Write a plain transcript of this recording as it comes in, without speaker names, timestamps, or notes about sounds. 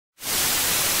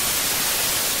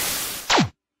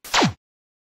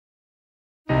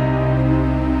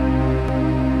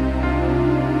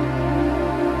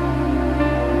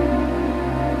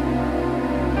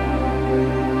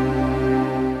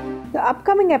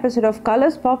upcoming episode of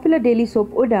Color's popular daily soap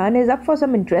Udaan is up for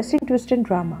some interesting twist and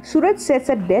drama. Suraj sets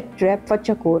a death trap for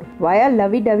Chakor via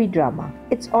Lovie Dovie drama.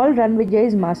 It's all run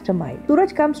Vijay's mastermind.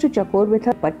 Suraj comes to Chakor with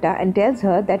her patta and tells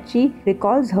her that she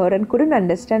recalls her and couldn't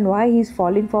understand why he's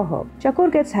falling for her.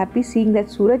 Chakor gets happy seeing that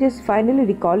Suraj is finally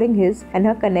recalling his and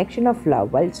her connection of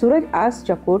love, while Suraj asks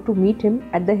Chakor to meet him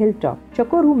at the hilltop.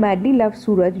 Chakor, who madly loves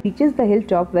Suraj, reaches the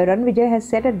hilltop where Run Vijay has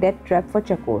set a death trap for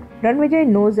Chakor. Run Vijay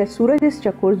knows that Suraj is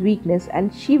Chakor's weakness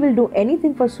and she will do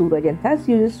anything for Suraj and thus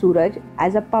uses Suraj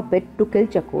as a puppet to kill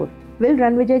Chakor. Will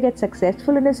Run Vijay get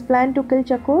successful in his plan to kill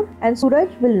Chakor? And Suraj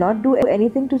will not do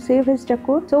anything to save his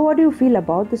Chakor? So what do you feel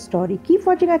about this story? Keep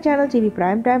watching our channel TV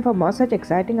Prime Time for more such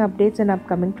exciting updates and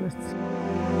upcoming twists.